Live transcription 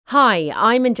Hi,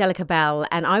 I'm Angelica Bell,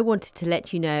 and I wanted to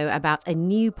let you know about a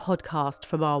new podcast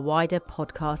from our wider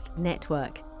podcast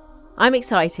network. I'm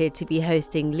excited to be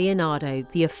hosting Leonardo,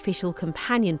 the official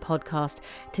companion podcast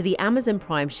to the Amazon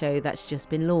Prime show that's just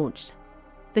been launched.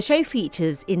 The show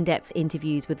features in-depth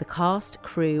interviews with the cast,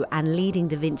 crew, and leading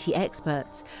Da Vinci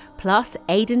experts, plus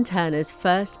Aidan Turner's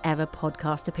first ever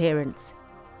podcast appearance.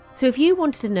 So if you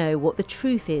wanted to know what the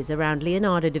truth is around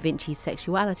Leonardo da Vinci's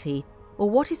sexuality, or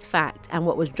what is fact and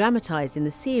what was dramatised in the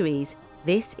series,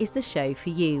 this is the show for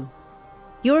you.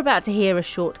 You're about to hear a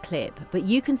short clip, but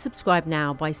you can subscribe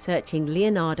now by searching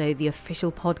Leonardo the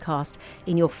Official Podcast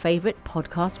in your favourite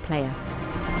podcast player.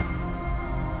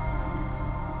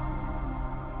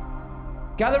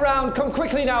 Gather round, come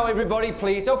quickly now everybody,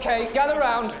 please. Okay, gather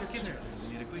round.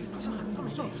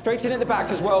 Straighten at the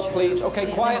back as well, please.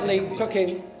 Okay, quietly, tuck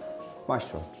in.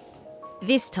 Maestro.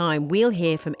 This time, we'll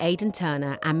hear from Aidan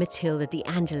Turner and Matilda De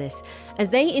Angelis as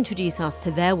they introduce us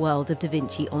to their world of Da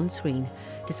Vinci on screen,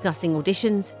 discussing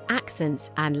auditions,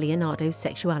 accents, and Leonardo's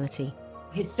sexuality.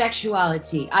 His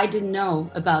sexuality, I didn't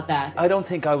know about that. I don't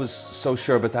think I was so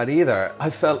sure about that either. I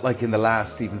felt like in the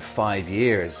last even 5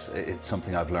 years, it's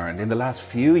something I've learned. In the last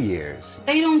few years.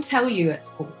 They don't tell you at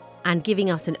school. And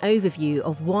giving us an overview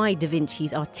of why Da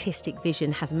Vinci's artistic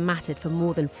vision has mattered for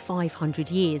more than 500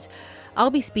 years, I'll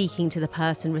be speaking to the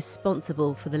person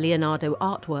responsible for the Leonardo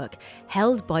artwork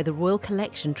held by the Royal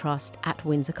Collection Trust at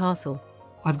Windsor Castle.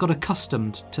 I've got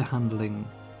accustomed to handling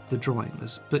the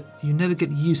drawings, but you never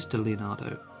get used to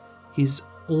Leonardo. He's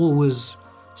always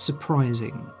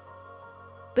surprising.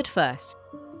 But first,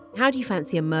 how do you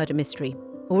fancy a murder mystery?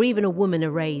 Or even a woman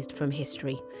erased from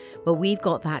history? Well, we've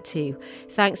got that too,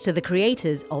 thanks to the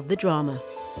creators of the drama.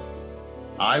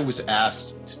 I was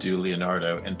asked to do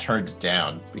Leonardo and turned it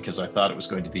down because I thought it was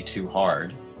going to be too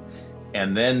hard.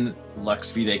 And then Lux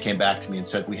Vitae came back to me and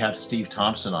said, "We have Steve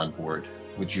Thompson on board.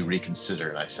 Would you reconsider?"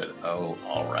 And I said, "Oh,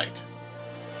 all right."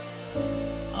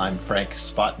 I'm Frank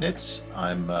Spotnitz.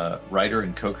 I'm a writer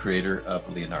and co-creator of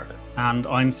Leonardo. And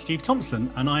I'm Steve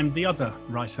Thompson, and I'm the other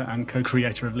writer and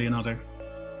co-creator of Leonardo.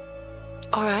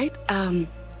 All right,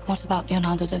 what about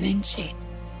Leonardo da Vinci?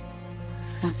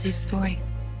 What's his story?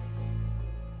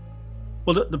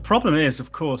 Well, the problem is,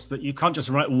 of course, that you can't just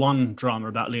write one drama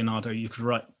about Leonardo. You could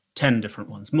write 10 different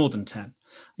ones, more than 10.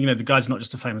 You know, the guy's not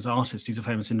just a famous artist, he's a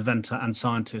famous inventor and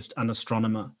scientist and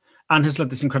astronomer, and has led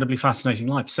this incredibly fascinating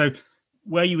life. So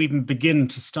where you even begin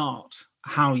to start,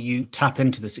 how you tap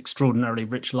into this extraordinarily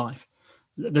rich life,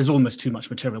 there's almost too much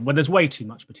material. Well, there's way too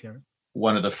much material.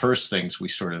 One of the first things we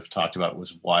sort of talked about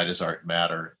was, why does art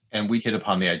matter? And we hit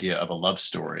upon the idea of a love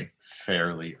story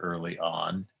fairly early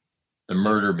on. The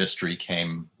murder mystery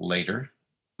came later.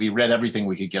 We read everything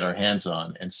we could get our hands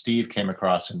on, and Steve came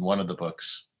across in one of the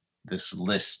books this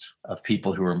list of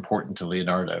people who were important to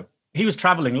Leonardo. He was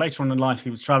traveling later on in life, he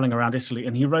was traveling around Italy,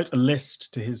 and he wrote a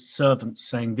list to his servants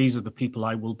saying, "These are the people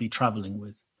I will be traveling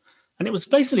with." And it was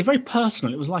basically very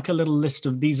personal. It was like a little list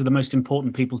of, these are the most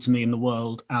important people to me in the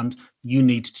world, and you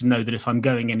need to know that if I'm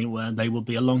going anywhere, they will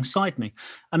be alongside me.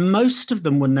 And most of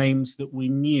them were names that we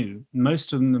knew.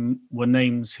 Most of them were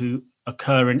names who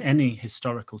occur in any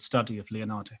historical study of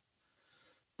Leonardo.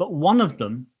 But one of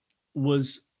them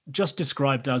was just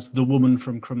described as the woman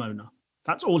from Cremona.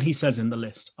 That's all he says in the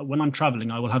list. When I'm traveling,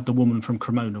 I will have the woman from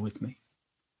Cremona with me.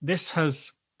 This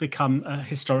has become a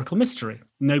historical mystery.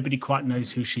 Nobody quite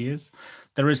knows who she is.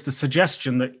 There is the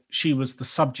suggestion that she was the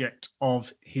subject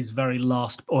of his very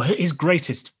last, or his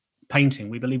greatest painting.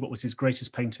 We believe what was his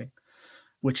greatest painting,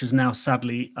 which has now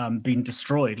sadly been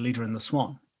destroyed, Leader in the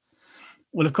Swan.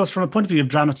 Well, of course, from a point of view of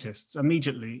dramatists,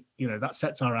 immediately, that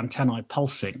sets our antennae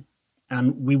pulsing,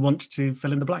 and we want to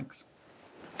fill in the blanks.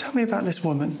 Tell me about this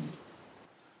woman,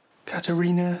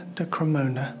 Caterina de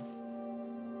Cremona.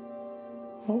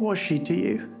 What was she to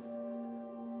you?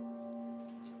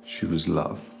 She was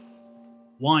love.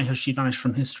 Why has she vanished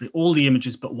from history? All the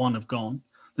images but one have gone.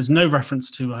 There's no reference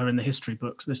to her in the history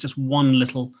books. There's just one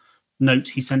little note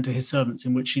he sent to his servants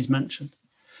in which she's mentioned.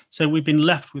 So we've been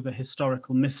left with a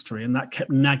historical mystery, and that kept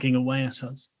nagging away at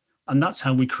us. And that's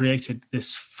how we created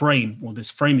this frame, or this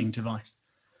framing device,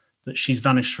 that she's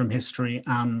vanished from history,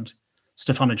 and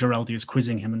Stefano Giraldi is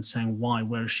quizzing him and saying, why?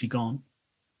 Where has she gone?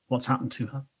 What's happened to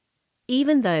her?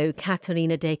 Even though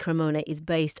Caterina de Cremona is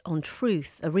based on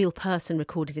truth, a real person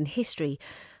recorded in history,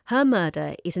 her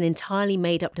murder is an entirely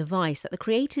made-up device that the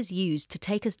creators used to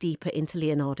take us deeper into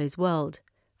Leonardo's world.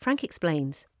 Frank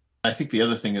explains. I think the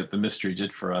other thing that the mystery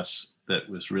did for us that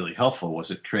was really helpful was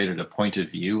it created a point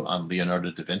of view on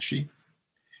Leonardo da Vinci.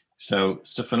 So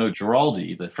Stefano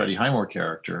Giraldi, the Freddie Highmore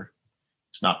character,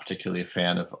 is not particularly a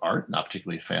fan of art, not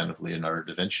particularly a fan of Leonardo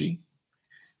da Vinci.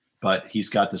 but he's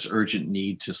got this urgent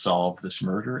need to solve this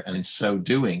murder. And in so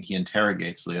doing, he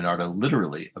interrogates Leonardo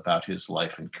literally about his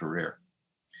life and career.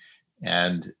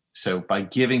 And so by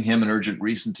giving him an urgent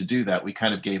reason to do that, we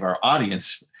kind of gave our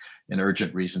audience an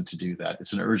urgent reason to do that.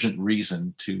 It's an urgent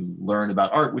reason to learn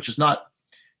about art, which is not,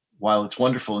 while it's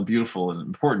wonderful and beautiful and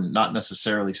important, not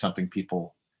necessarily something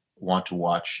people want to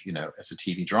watch, as a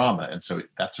TV drama. And so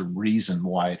that's a reason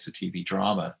why it's a TV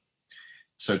drama.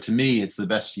 So to me, it's the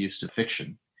best use of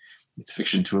fiction. It's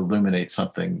fiction to illuminate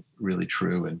something really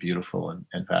true and beautiful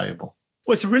and valuable.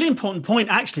 Well, it's a really important point,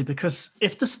 actually, because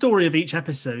if the story of each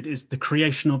episode is the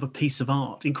creation of a piece of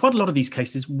art, in quite a lot of these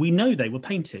cases, we know they were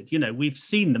painted. We've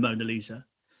seen the Mona Lisa.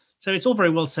 So it's all very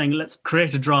well saying, let's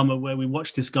create a drama where we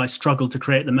watch this guy struggle to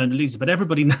create the Mona Lisa, but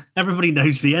everybody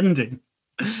knows the ending.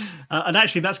 And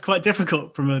actually, that's quite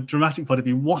difficult from a dramatic point of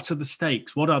view. What are the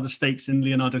stakes? What are the stakes in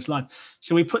Leonardo's life?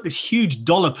 So we put this huge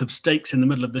dollop of stakes in the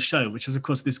middle of the show, which is, of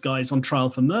course, this guy is on trial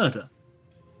for murder.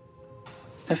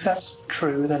 If that's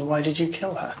true, then why did you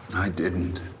kill her? I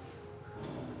didn't.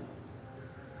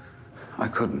 I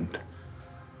couldn't.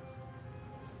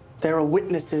 There are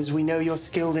witnesses. We know you're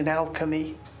skilled in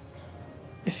alchemy.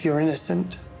 If you're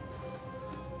innocent,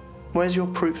 where's your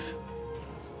proof?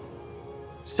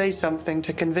 Say something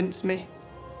to convince me.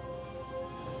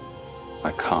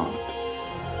 I can't.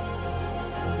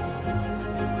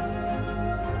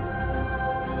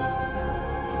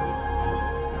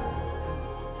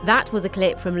 That was a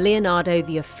clip from Leonardo,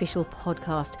 the official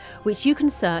podcast, which you can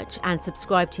search and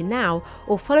subscribe to now,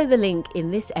 or follow the link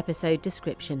in this episode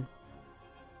description.